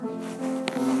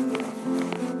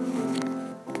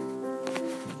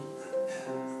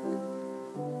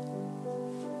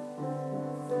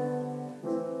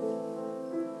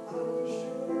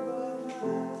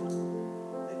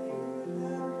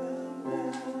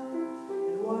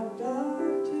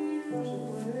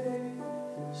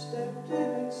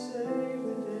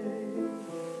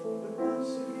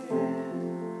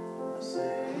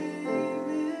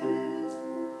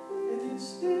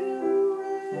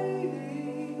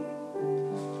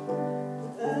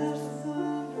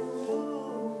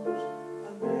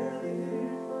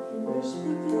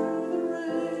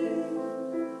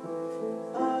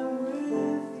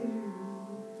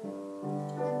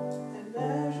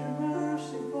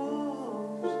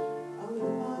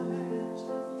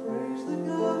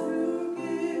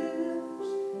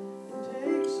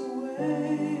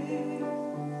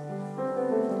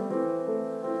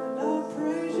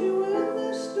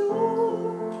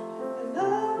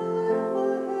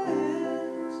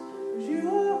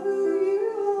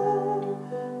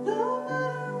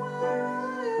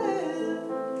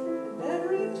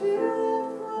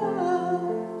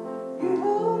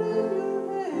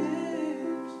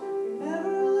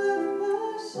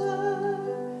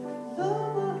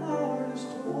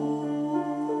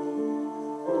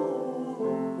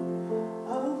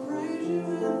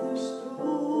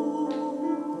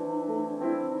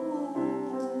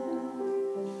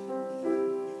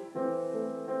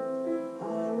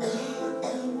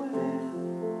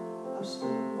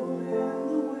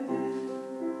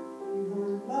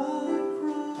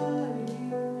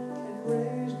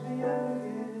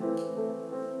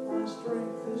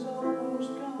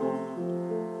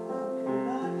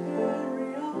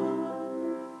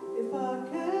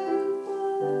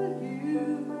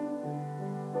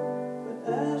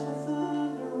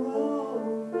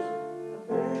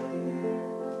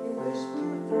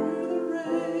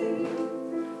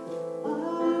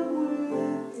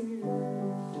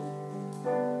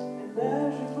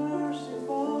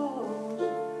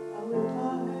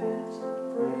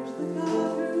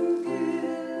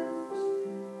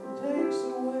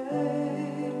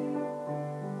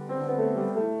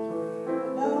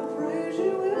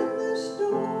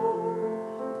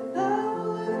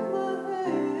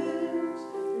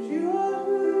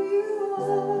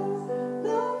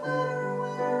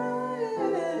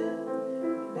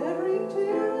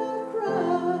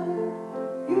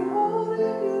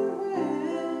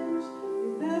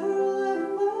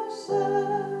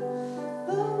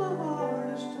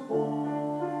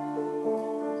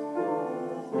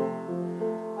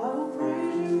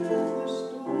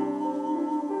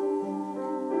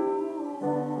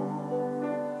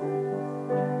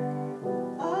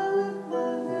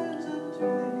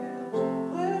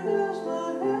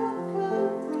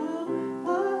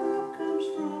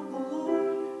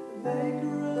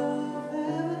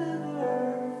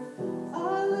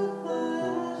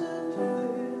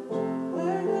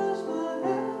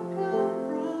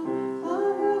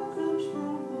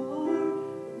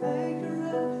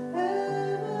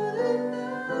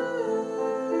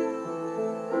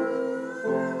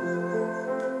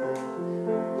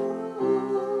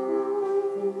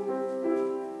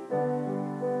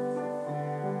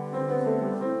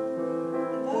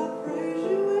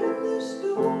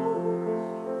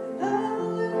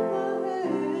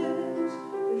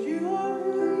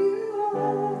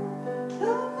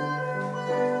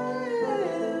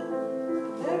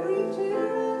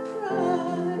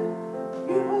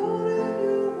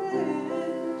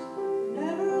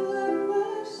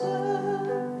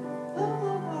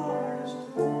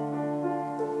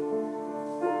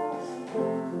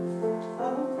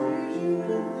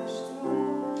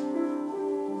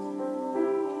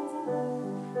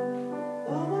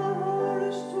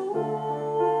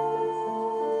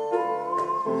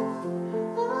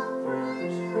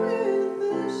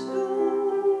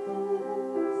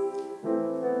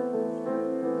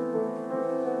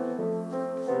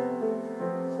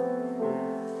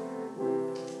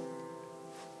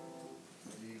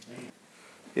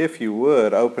if you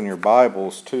would, open your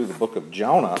Bibles to the book of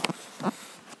Jonah.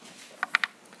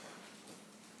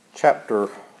 Chapter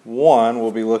 1, we'll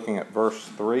be looking at verse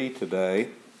 3 today.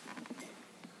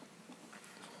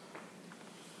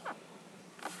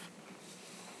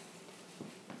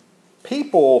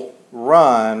 People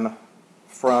run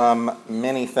from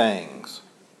many things.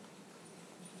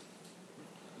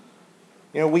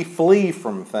 We flee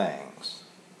from things.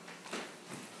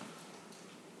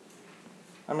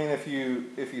 I mean, if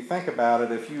you think about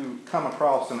it, if you come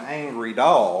across an angry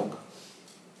dog,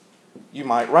 you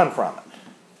might run from it.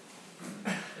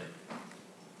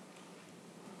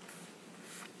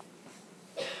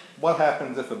 What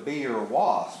happens if a bee or a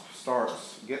wasp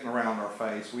starts getting around our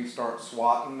face? We start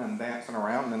swatting and dancing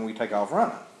around, and then we take off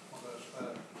running.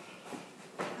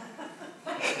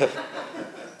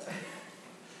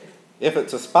 If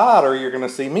it's a spider, you're going to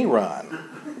see me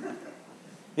run.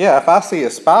 Yeah, if I see a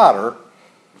spider,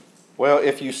 well,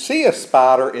 if you see a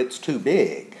spider, it's too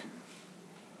big.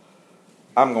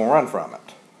 I'm going to run from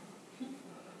it.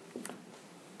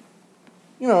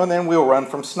 And then we'll run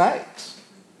from snakes.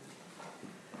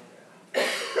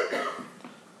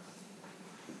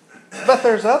 But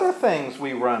there's other things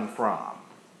we run from.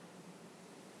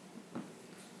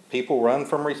 People run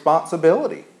from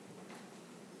responsibility.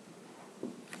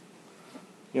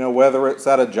 Whether it's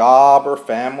at a job or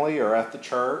family or at the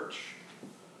church.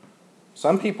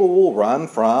 Some people will run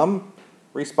from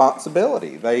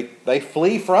responsibility. They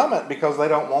flee from it because they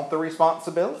don't want the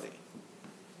responsibility.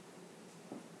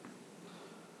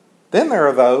 Then there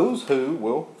are those who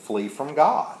will flee from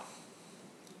God.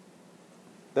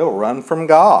 They'll run from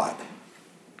God.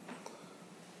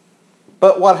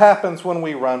 But what happens when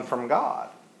we run from God?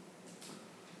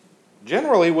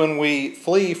 Generally, when we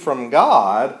flee from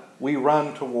God, we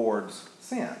run towards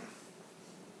sin.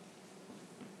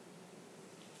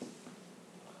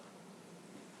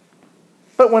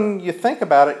 But when you think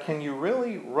about it, can you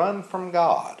really run from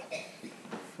God?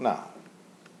 No.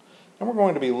 And we're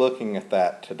going to be looking at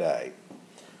that today.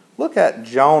 Look at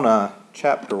Jonah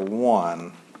chapter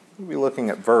 1. We'll be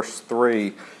looking at verse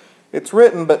 3. It's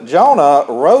written, "But Jonah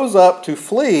rose up to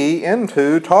flee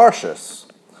into Tarshish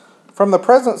from the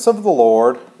presence of the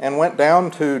Lord, and went down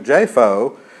to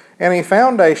Japheth, and he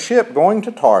found a ship going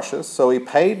to Tarshish, so he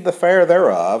paid the fare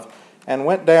thereof, and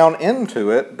went down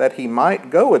into it, that he might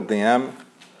go with them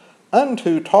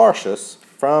unto Tarshish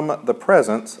from the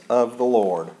presence of the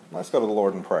Lord." Let's go to the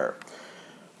Lord in prayer.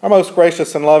 Our most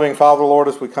gracious and loving Father, Lord,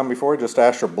 as we come before you, just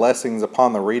ask your blessings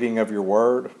upon the reading of your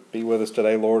word. Be with us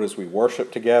today, Lord, as we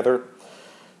worship together.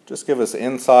 Just give us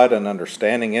insight and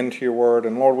understanding into your word.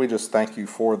 And Lord, we just thank you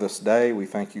for this day. We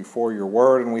thank you for your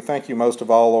word. And we thank you most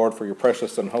of all, Lord, for your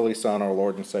precious and holy Son, our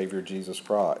Lord and Savior, Jesus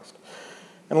Christ.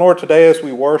 And Lord, today as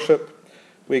we worship,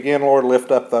 we again, Lord,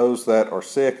 lift up those that are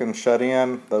sick and shut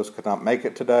in. Those who could not make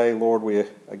it today. Lord, we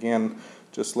again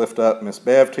just lift up Miss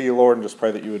Bev to you, Lord, and just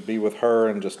pray that you would be with her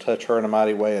and just touch her in a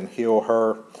mighty way and heal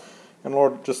her. And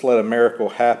Lord, just let a miracle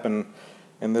happen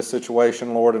in this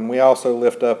situation, Lord. And we also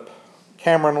lift up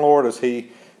Cameron, Lord, as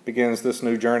he begins this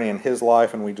new journey in his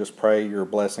life, and we just pray your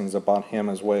blessings upon him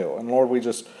as well. And Lord, we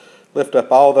just lift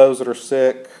up all those that are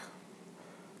sick,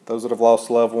 those that have lost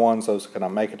loved ones, those who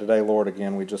cannot make it today, Lord.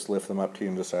 Again, we just lift them up to you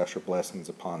and just ask your blessings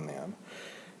upon them.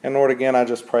 And Lord, again, I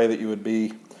just pray that you would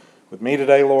be with me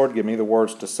today, Lord. Give me the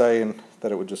words to say, and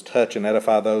that it would just touch and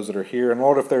edify those that are here. And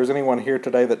Lord, if there's anyone here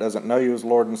today that doesn't know you as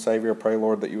Lord and Savior, I pray,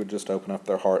 Lord, that you would just open up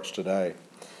their hearts today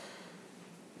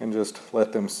and just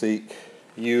let them seek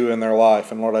you in their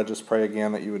life. And Lord, I just pray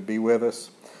again that you would be with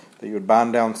us, that you would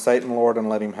bind down Satan, Lord, and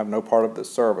let him have no part of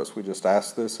this service. We just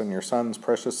ask this in your Son's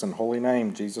precious and holy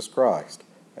name, Jesus Christ.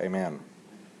 Amen.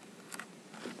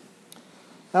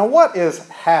 Now, what is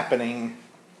happening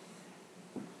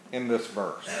in this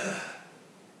verse?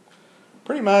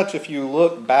 Pretty much, if you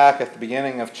look back at the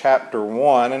beginning of chapter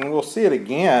 1, and we'll see it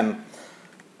again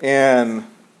in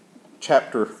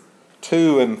chapter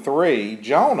 2 and 3,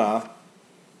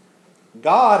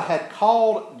 God had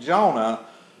called Jonah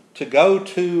to go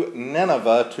to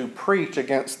Nineveh to preach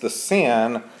against the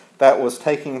sin that was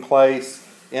taking place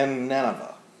in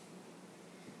Nineveh.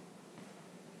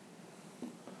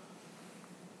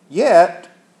 Yet,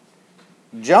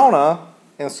 Jonah,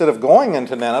 instead of going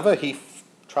into Nineveh, he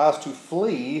tries to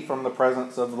flee from the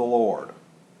presence of the Lord.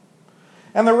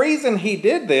 And the reason he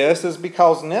did this is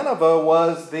because Nineveh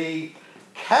was the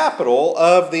capital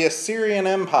of the Assyrian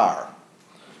Empire.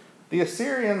 The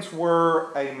Assyrians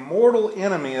were a mortal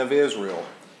enemy of Israel.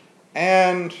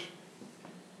 And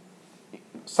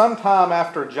sometime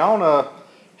after Jonah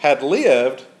had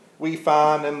lived, we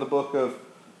find in the book of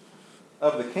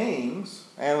the Kings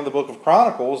and in the book of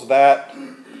Chronicles that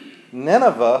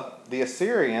Nineveh, the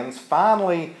Assyrians,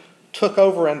 finally took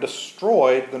over and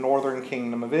destroyed the northern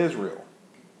kingdom of Israel.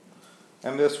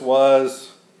 And this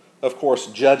was, of course,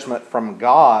 judgment from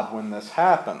God when this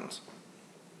happens.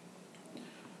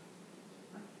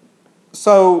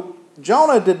 So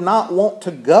Jonah did not want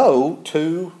to go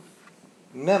to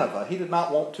Nineveh. He did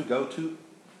not want to go to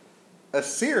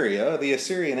Assyria, the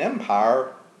Assyrian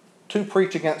Empire, to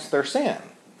preach against their sin.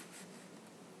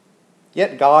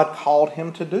 Yet God called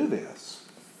him to do this.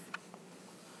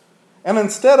 And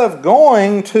instead of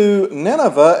going to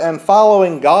Nineveh and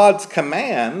following God's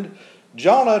command,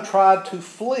 Jonah tried to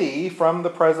flee from the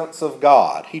presence of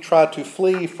God. He tried to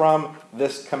flee from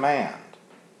this command.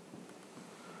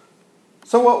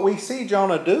 So what we see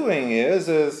Jonah doing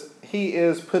is he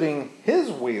is putting his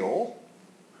will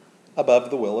above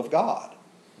the will of God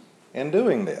in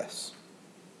doing this.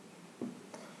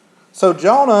 So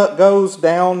Jonah goes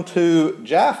down to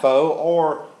Japheth,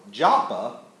 or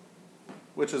Joppa,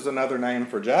 which is another name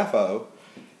for Japheth.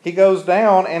 He goes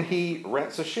down and he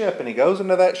rents a ship, and he goes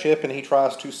into that ship and he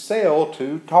tries to sail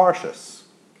to Tarshish.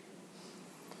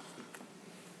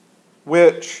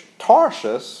 Which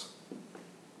Tarshish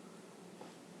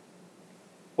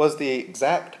was the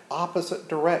exact opposite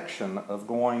direction of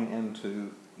going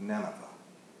into Nineveh.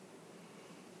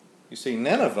 You see,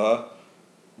 Nineveh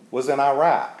was in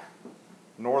Iraq,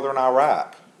 northern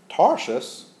Iraq.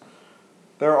 Tarshish,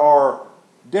 there are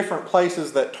different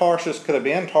places that Tarshish could have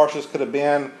been. Tarshish could have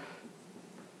been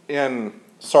in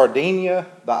Sardinia,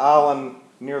 the island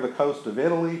near the coast of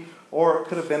Italy, or it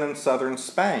could have been in southern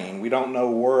Spain. We don't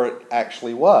know where it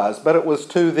actually was, but it was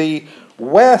to the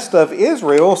west of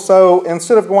Israel. So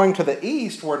instead of going to the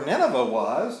east where Nineveh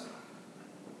was,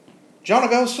 Jonah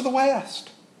goes to the west,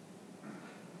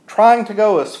 trying to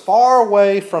go as far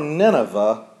away from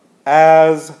Nineveh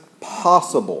as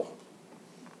possible,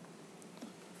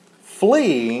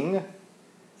 fleeing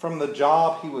from the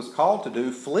job he was called to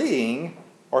do,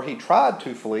 or he tried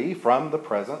to flee from the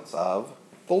presence of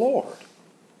the Lord.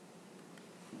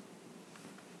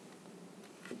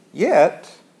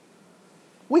 Yet,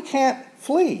 we can't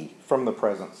flee from the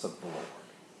presence of the Lord.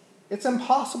 It's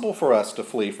impossible for us to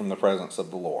flee from the presence of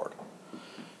the Lord,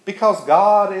 because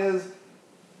God is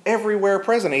everywhere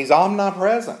present. He's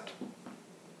omnipresent.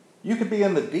 You could be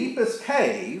in the deepest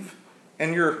cave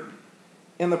and you're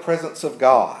in the presence of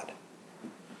God.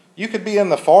 You could be in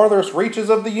the farthest reaches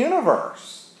of the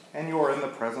universe and you are in the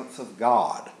presence of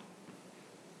God.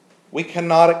 We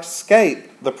cannot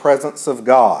escape the presence of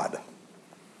God.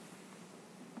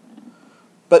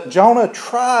 But Jonah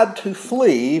tried to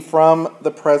flee from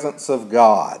the presence of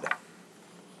God.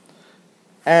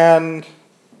 And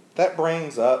that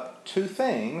brings up two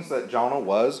things that Jonah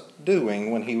was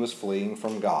doing when he was fleeing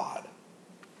from God.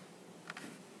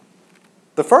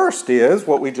 The first is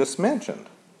what we just mentioned.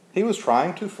 He was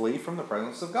trying to flee from the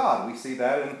presence of God. We see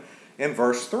that in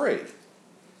verse 3.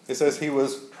 It says he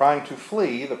was trying to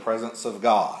flee the presence of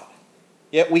God.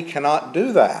 Yet we cannot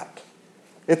do that.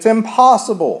 It's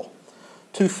impossible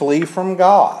to flee from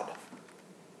God.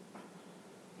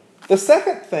 The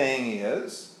second thing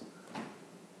is,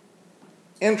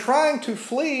 in trying to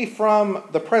flee from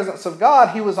the presence of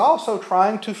God, he was also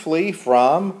trying to flee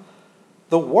from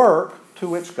the work to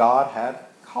which God had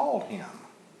called him.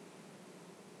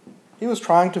 He was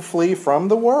trying to flee from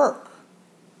the work.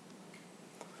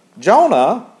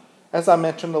 Jonah, as I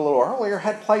mentioned a little earlier,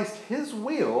 had placed his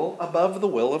will above the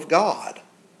will of God.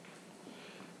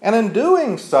 And in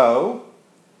doing so,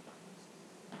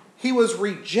 he was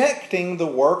rejecting the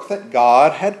work that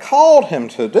God had called him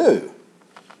to do.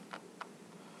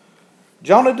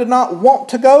 Jonah did not want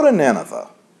to go to Nineveh.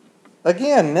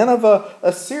 Again, Nineveh,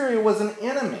 Assyria was an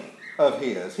enemy of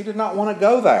his. He did not want to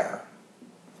go there.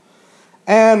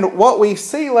 And what we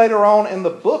see later on in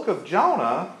the book of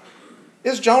Jonah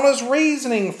is Jonah's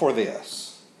reasoning for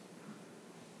this.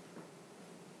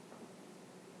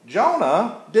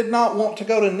 Jonah did not want to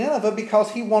go to Nineveh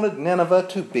because he wanted Nineveh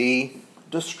to be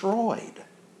destroyed.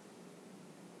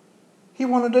 He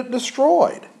wanted it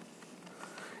destroyed.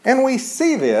 And we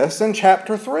see this in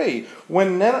chapter 3.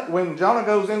 When Jonah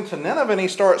goes into Nineveh and he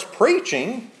starts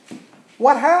preaching,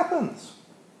 what happens?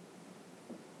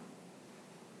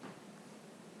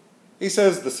 He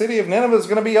says the city of Nineveh is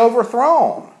going to be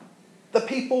overthrown. The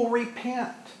people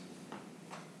repent.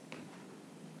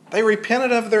 They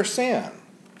repented of their sin.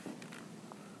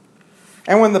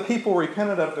 And when the people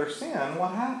repented of their sin,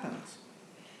 what happens?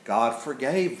 God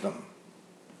forgave them.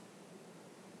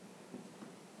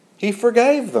 He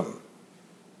forgave them.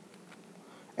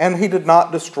 And he did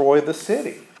not destroy the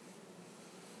city.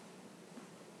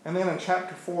 And then in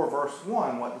chapter 4, verse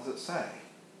 1, what does it say?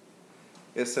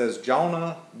 it says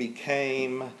Jonah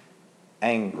became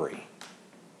angry.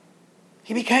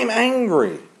 He became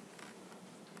angry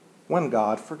when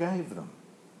God forgave them.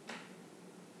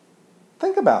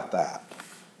 Think about that.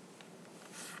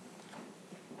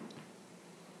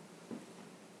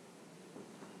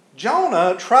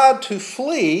 Jonah tried to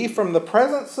flee from the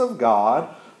presence of God,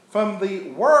 from the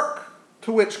work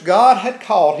to which God had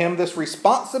called him, this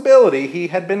responsibility he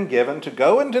had been given to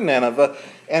go into Nineveh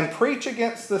and preach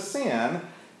against the sin.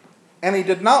 And he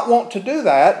did not want to do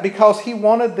that because he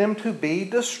wanted them to be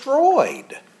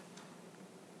destroyed.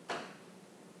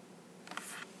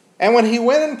 And when he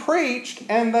went and preached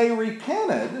and they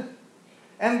repented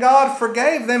and God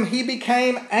forgave them, he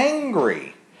became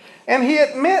angry. And he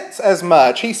admits as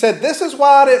much. He said, "This is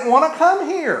why I didn't want to come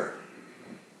here.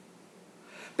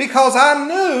 Because I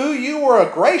knew you were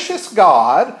a gracious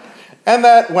God, and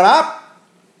that when I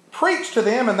preached to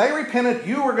them and they repented,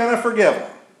 you were going to forgive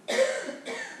them."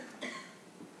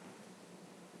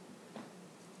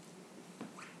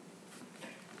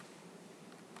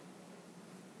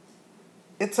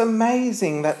 It's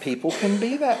amazing that people can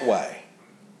be that way.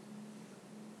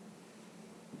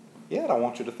 Yet I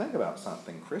want you to think about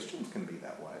something. Christians can be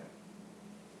that way.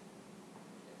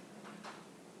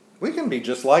 We can be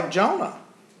just like Jonah.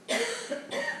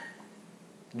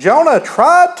 Jonah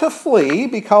tried to flee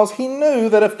because he knew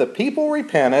that if the people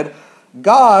repented,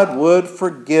 God would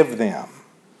forgive them.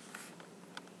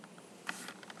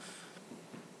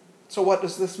 So what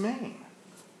does this mean?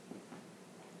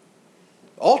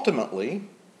 Ultimately,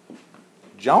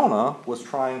 Jonah was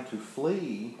trying to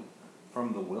flee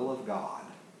from the will of God.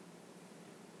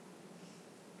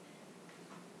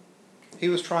 He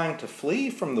was trying to flee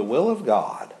from the will of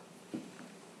God.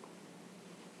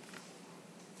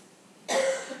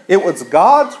 It was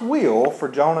God's will for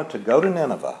Jonah to go to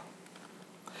Nineveh.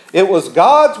 It was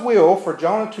God's will for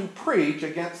Jonah to preach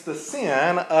against the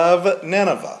sin of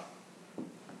Nineveh.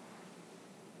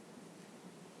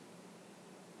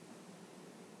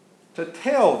 To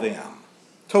tell them,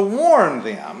 to warn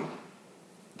them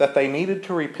that they needed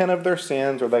to repent of their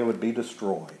sins or they would be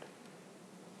destroyed.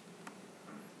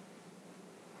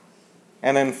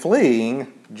 And in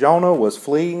fleeing, Jonah was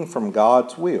fleeing from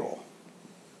God's will.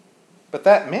 But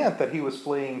that meant that he was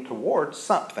fleeing towards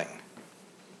something.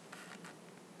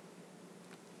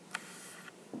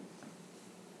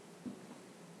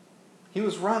 He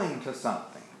was running to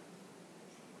something.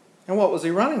 And what was he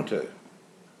running to?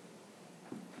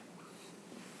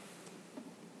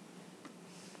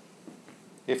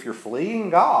 If you're fleeing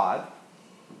God,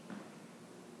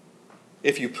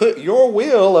 if you put your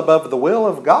will above the will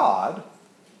of God,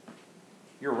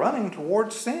 you're running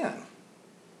towards sin.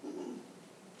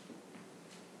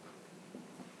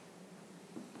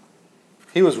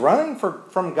 He was running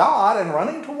from God and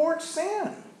running towards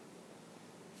sin.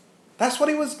 That's what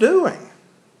he was doing.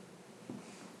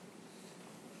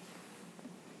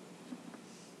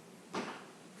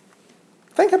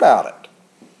 Think about it.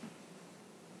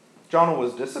 Jonah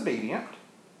was disobedient.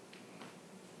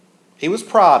 He was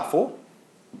prideful.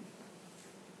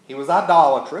 He was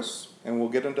idolatrous, and we'll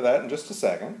get into that in just a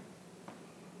second.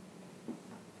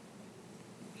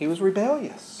 He was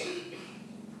rebellious.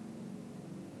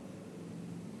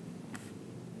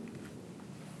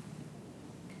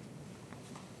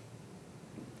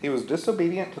 He was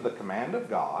disobedient to the command of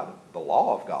God, the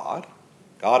law of God.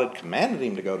 God had commanded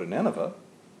him to go to Nineveh.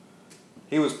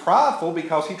 He was prideful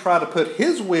because he tried to put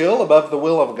his will above the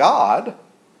will of God.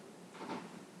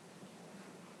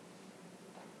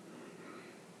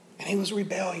 And he was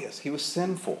rebellious. He was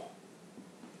sinful.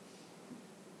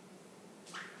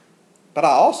 But I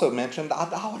also mentioned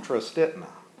idolatrous, didn't I?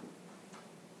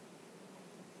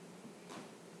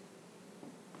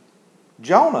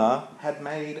 Jonah had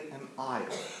made an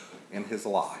idol in his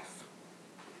life.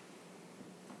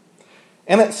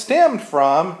 And it stemmed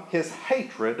from his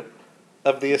hatred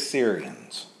of the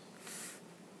Assyrians.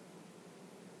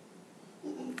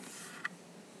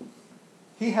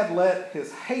 He had let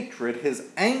his hatred, his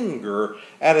anger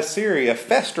at Assyria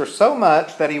fester so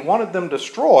much that he wanted them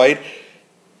destroyed.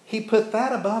 He put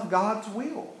that above God's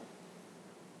will.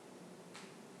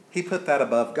 He put that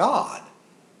above God.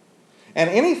 And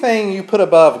anything you put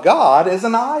above God is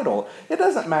an idol. It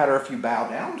doesn't matter if you bow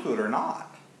down to it or not.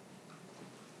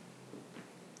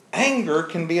 Anger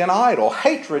can be an idol.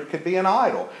 Hatred could be an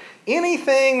idol.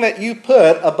 Anything that you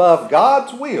put above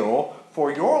God's will for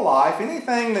your life,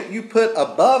 anything that you put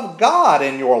above God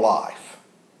in your life,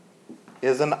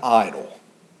 is an idol.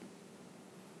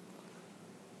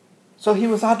 So he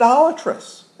was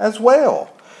idolatrous as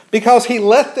well. Because he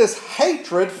let this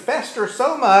hatred fester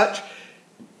so much,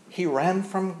 he ran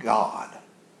from God.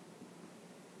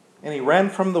 and he ran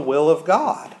from the will of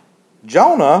God.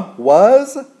 Jonah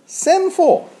was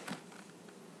sinful.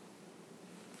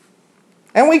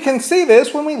 And we can see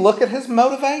this when we look at his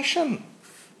motivation.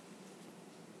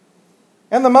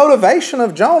 And the motivation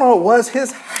of Jonah was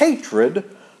his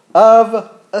hatred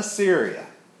of Assyria.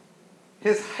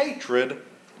 His hatred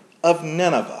of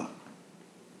Nineveh.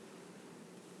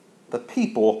 The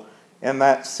people in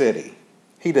that city.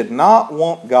 He did not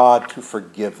want God to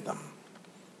forgive them.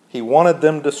 He wanted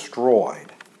them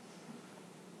destroyed.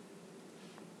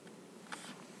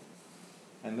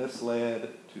 And this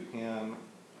led to him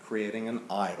creating an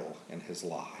idol in his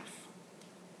life.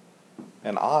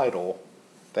 An idol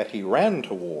that he ran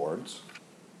towards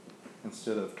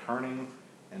instead of turning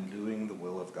and doing the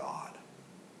will of God.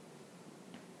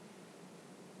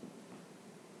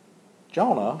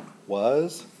 Jonah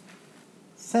was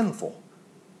sinful.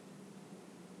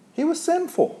 He was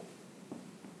sinful.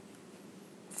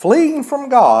 Fleeing from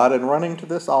God and running to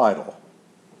this idol.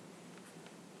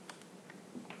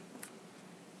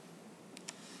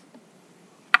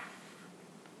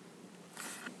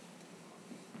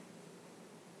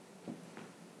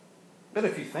 But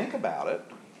if you think about it,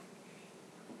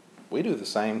 we do the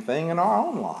same thing in our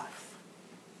own life.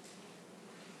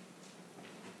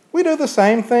 We do the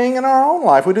same thing in our own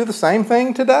life. We do the same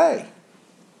thing today.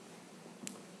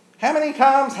 How many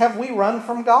times have we run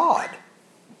from God?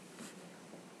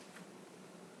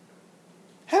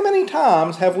 How many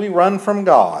times have we run from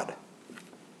God?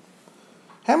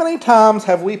 How many times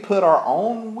have we put our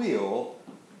own will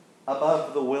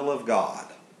above the will of God?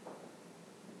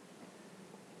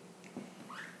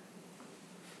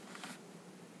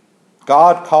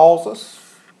 God calls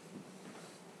us.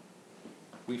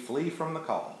 We flee from the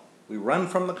call. We run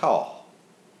from the call.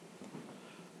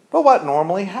 But what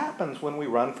normally happens when we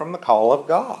run from the call of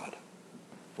God?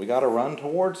 We got to run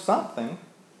towards something.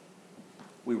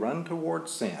 We run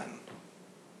towards sin.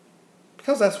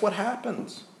 Because that's what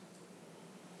happens.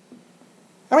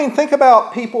 I mean, think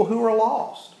about people who are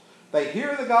lost. They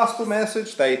hear the gospel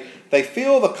message. They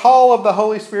feel the call of the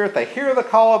Holy Spirit. They hear the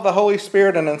call of the Holy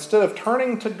Spirit. And instead of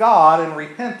turning to God in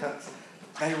repentance,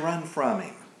 they run from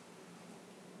Him.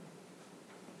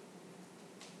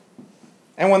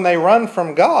 And when they run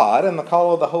from God and the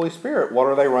call of the Holy Spirit, what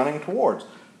are they running towards?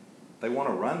 They want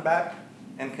to run back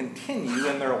and continue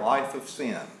in their life of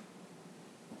sin.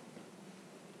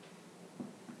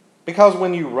 Because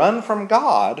when you run from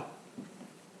God,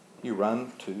 you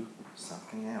run to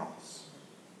something else.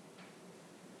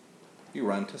 You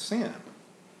run to sin.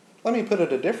 Let me put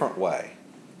it a different way.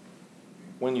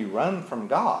 When you run from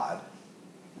God,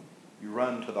 you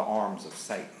run to the arms of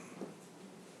Satan.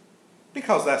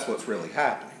 Because that's what's really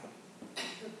happening.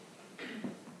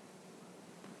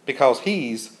 Because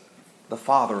he's the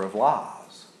father of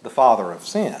lies, the father of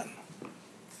sin.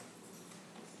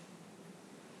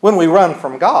 When we run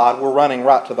from God, we're running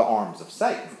right to the arms of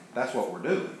Satan. That's what we're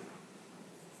doing.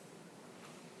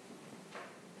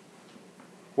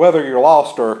 Whether you're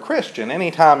lost or a Christian,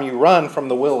 anytime you run from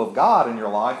the will of God in your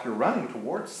life, you're running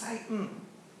towards Satan.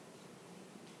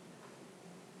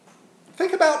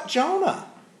 Think about Jonah.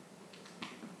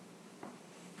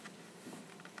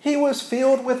 He was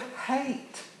filled with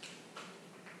hate.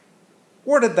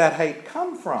 Where did that hate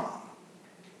come from?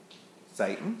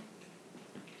 Satan.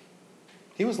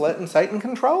 He was letting Satan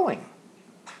control him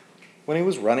when he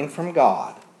was running from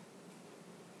God.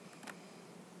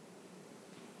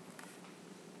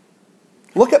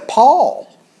 Look at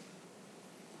Paul.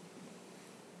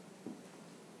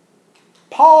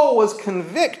 Paul was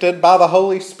convicted by the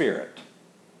Holy Spirit.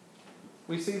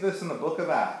 We see this in the book of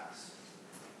Acts.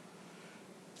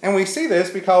 And we see this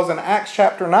because in Acts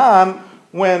chapter 9,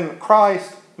 when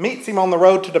Christ meets him on the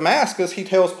road to Damascus, he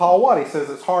tells Paul what? He says,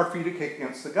 it's hard for you to kick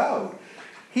against the goad.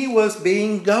 He was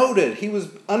being goaded. He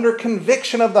was under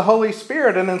conviction of the Holy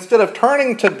Spirit. And instead of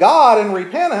turning to God in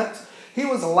repentance, he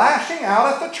was lashing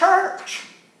out at the church.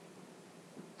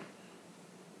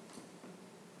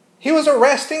 He was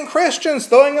arresting Christians,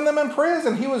 throwing them in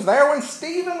prison. He was there when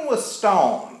Stephen was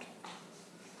stoned.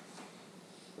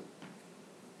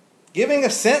 Giving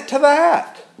assent to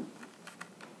that.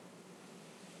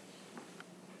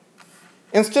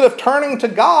 Instead of turning to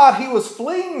God, he was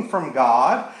fleeing from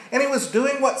God, and he was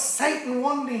doing what Satan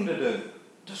wanted him to do.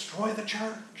 Destroy the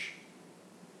church.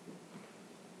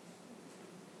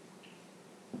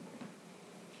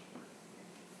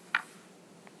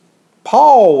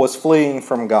 Paul was fleeing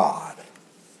from God.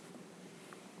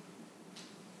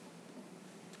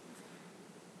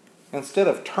 Instead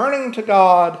of turning to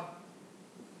God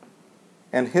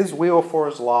and His will for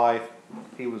his life,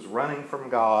 he was running from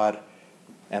God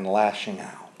and lashing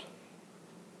out.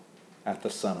 at the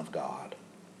Son of God.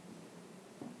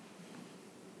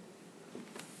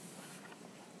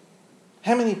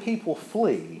 How many people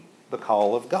flee the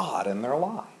call of God in their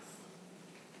life?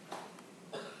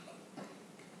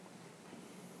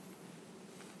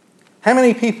 How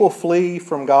many people flee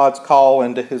from God's call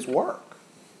into His work?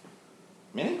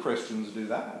 Many Christians do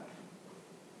that.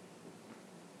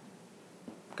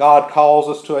 God calls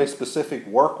us to a specific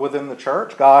work within the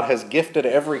church. God has gifted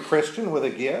every Christian with a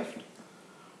gift.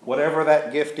 Whatever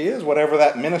that gift is, whatever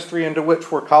that ministry into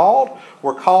which we're called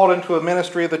into a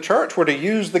ministry of the church. We're to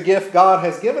use the gift God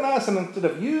has given us, and instead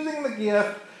of using the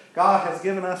gift God has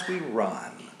given us, we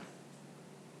run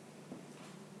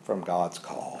from God's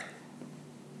call.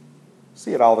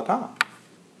 See it all the time.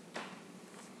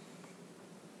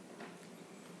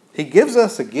 He gives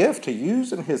us a gift to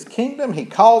use in His kingdom. He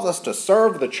calls us to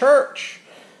serve the church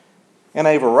in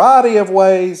a variety of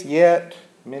ways, yet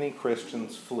many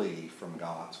Christians flee from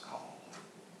God's call.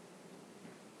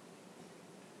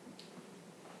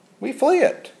 We flee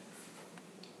it.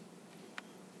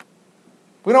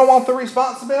 We don't want the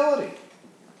responsibility.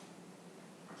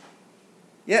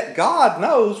 Yet God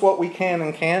knows what we can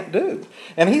and can't do.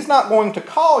 And He's not going to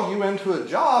call you into a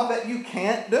job that you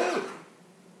can't do.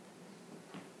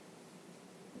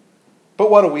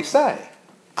 But what do we say?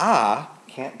 I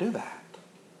can't do that.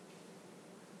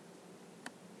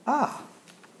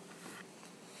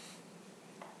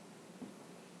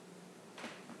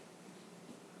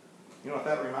 You know what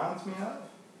that reminds me of?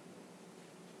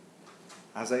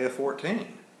 Isaiah 14.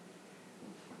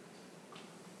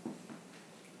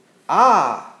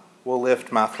 I will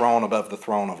lift my throne above the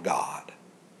throne of God.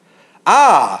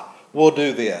 I will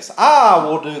do this. I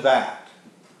will do that.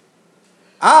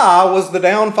 I was the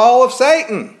downfall of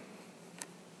Satan.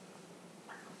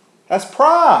 That's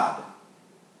pride.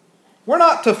 We're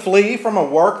not to flee from a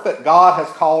work that God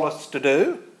has called us to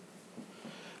do.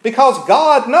 Because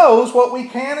God knows what we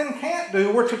can and can't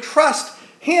do. We're to trust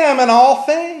Him in all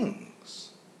things.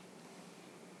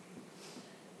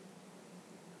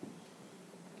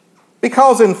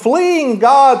 Because in fleeing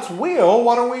God's will,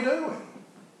 what are we doing?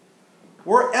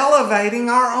 We're elevating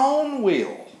our own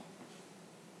will.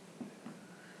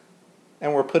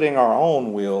 And we're putting our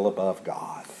own will above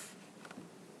God.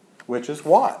 Which is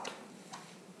what?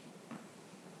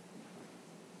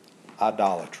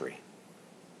 Idolatry.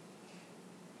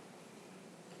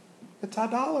 It's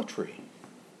idolatry.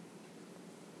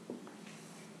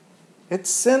 It's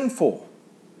sinful.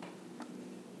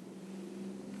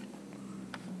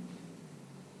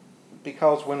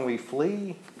 Because when we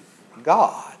flee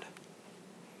God,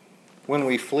 when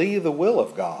we flee the will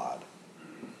of God,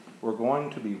 we're going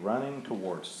to be running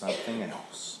towards something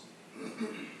else.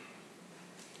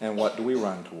 And what do we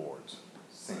run towards?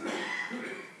 Sin.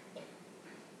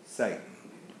 Satan.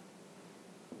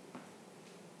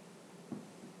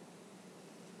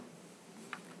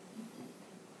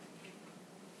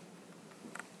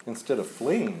 Instead of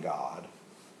fleeing God,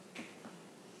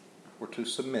 we're to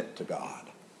submit to God.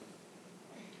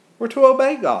 We're to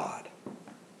obey God.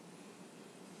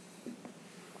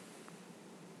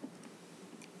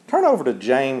 Turn over to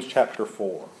James chapter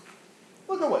 4.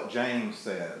 Look at what James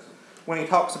says when he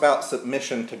talks about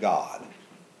submission to God.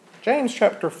 James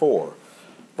chapter 4,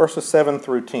 verses 7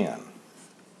 through 10.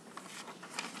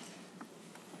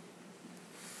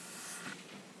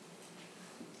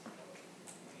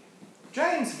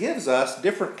 James gives us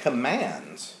different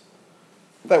commands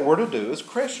that we're to do as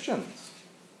Christians.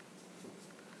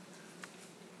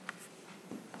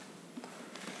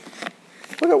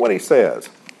 Look at what he says.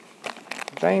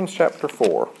 James chapter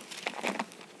 4,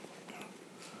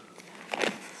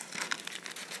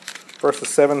 verses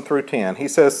 7 through 10. He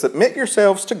says, "Submit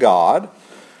yourselves to God,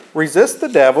 resist the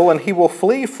devil, and he will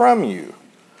flee from you.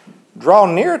 Draw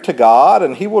near to God,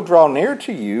 and he will draw near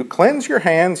to you. Cleanse your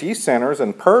hands, ye sinners,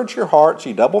 and purge your hearts,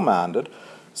 ye double-minded.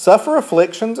 Suffer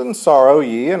afflictions and sorrow,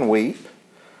 ye, and weep.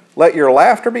 Let your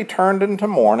laughter be turned into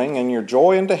mourning, and your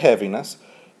joy into heaviness.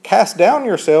 Cast down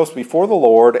yourselves before the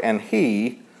Lord, and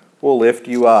He will lift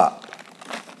you up."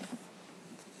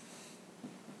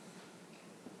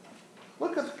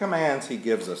 Look at the commands He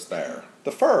gives us there.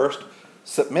 The first,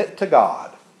 submit to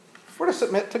God. We're to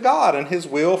submit to God and His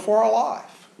will for our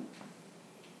life.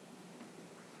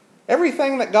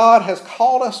 Everything that God has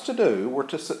called us to do, we're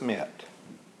to submit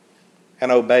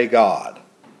and obey God.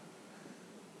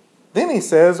 Then He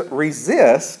says,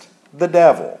 resist the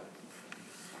devil.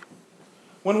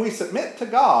 When we submit to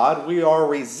God, we are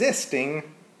resisting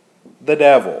the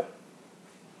devil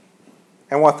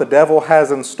and what the devil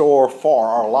has in store for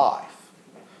our life.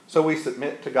 So we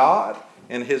submit to God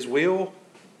and His will,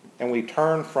 and we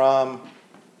turn from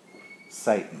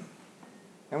Satan.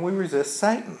 and we resist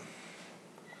Satan.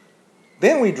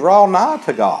 Then we draw nigh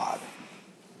to God.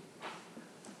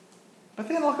 But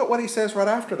then look at what he says right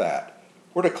after that.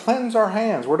 We're to cleanse our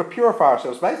hands. We're to purify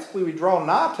ourselves. Basically, we draw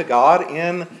nigh to God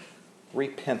in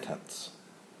repentance.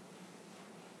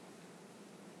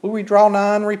 We draw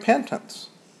nigh in repentance.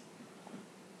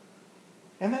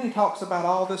 And then he talks about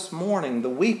all this mourning, the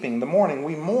weeping, the mourning.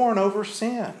 We mourn over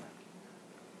sin.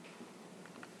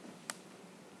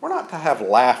 We're not to have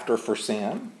laughter for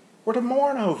sin. We're to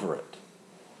mourn over it.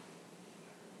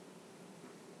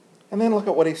 And then look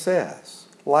at what he says.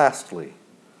 Lastly,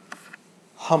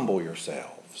 humble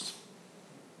yourselves.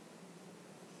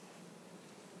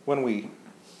 When we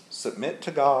submit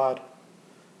to God,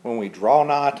 when we draw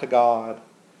nigh to God,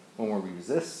 when we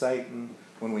resist Satan,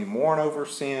 when we mourn over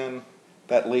sin,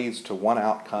 that leads to one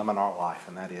outcome in our life,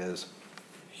 and that is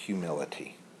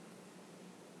humility.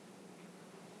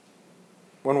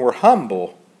 When we're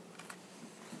humble,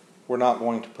 we're not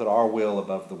going to put our will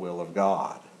above the will of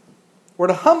God. We're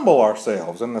to humble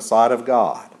ourselves in the sight of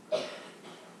God,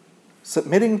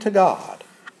 submitting to God.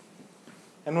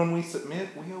 And when we submit,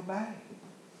 we obey.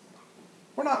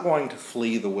 We're not going to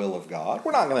flee the will of God.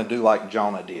 We're not going to do like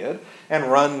Jonah did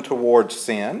and run towards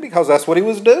sin, because that's what he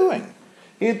was doing.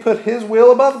 He had put his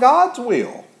will above God's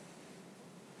will.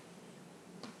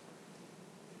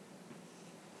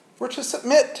 We're to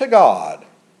submit to God.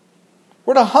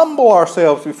 We're to humble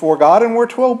ourselves before God, and we're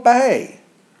to obey.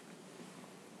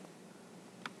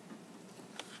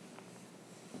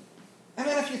 And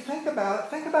then if you think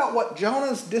about what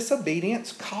Jonah's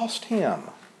disobedience cost him.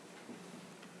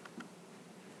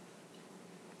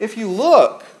 If you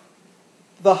look,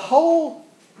 the whole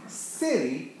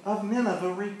city of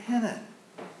Nineveh repented.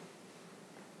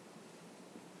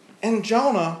 And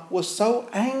Jonah was so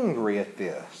angry at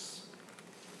this,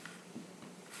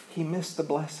 he missed the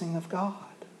blessing of God.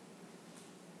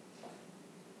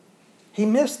 He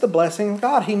missed the blessing of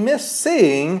God. He missed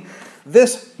seeing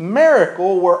this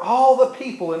miracle where all the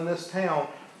people in this town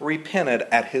repented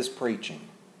at his preaching,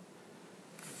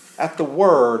 at the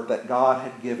word that God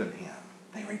had given him.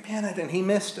 They repented, and he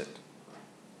missed it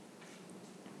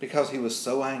because he was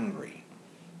so angry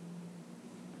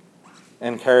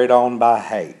and carried on by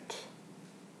hate.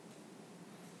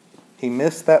 He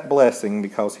missed that blessing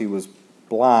because he was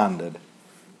blinded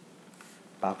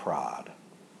by pride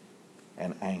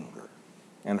and anger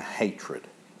and hatred.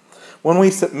 When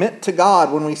we submit to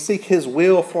God, when we seek His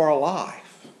will for our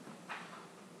life,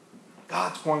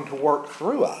 God's going to work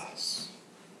through us.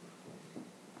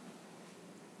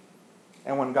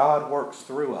 And when God works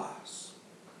through us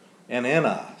and in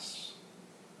us,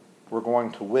 we're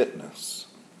going to witness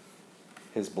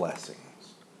His blessings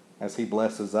as He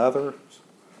blesses others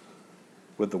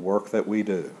with the work that we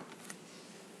do.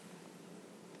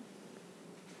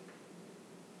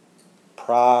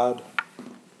 Pride,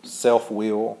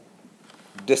 self-will,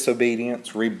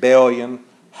 disobedience, rebellion,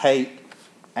 hate,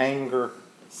 anger,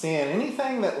 sin,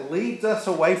 anything that leads us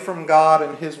away from God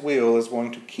and His will is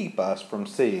going to keep us from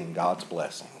seeing God's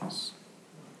blessings.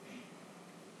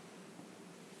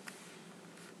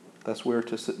 Thus we're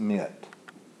to submit.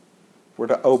 We're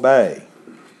to obey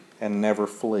and never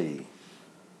flee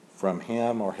from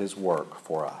Him or His work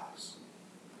for us.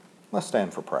 Let's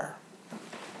stand for prayer.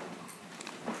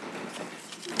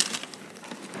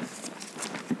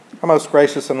 Our most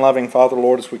gracious and loving Father,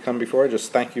 Lord, as we come before you, I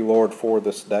just thank you, Lord, for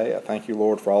this day. I thank you,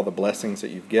 Lord, for all the blessings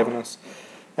that you've given us.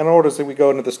 And Lord, as we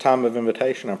go into this time of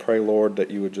invitation, I pray, Lord,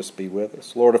 that you would just be with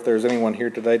us. Lord, if there's anyone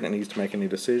here today that needs to make any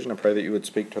decision, I pray that you would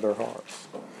speak to their hearts.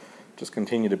 Just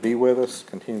continue to be with us.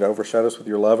 Continue to overshadow us with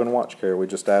your love and watch care. We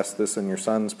just ask this in your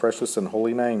Son's precious and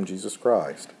holy name, Jesus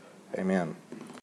Christ. Amen.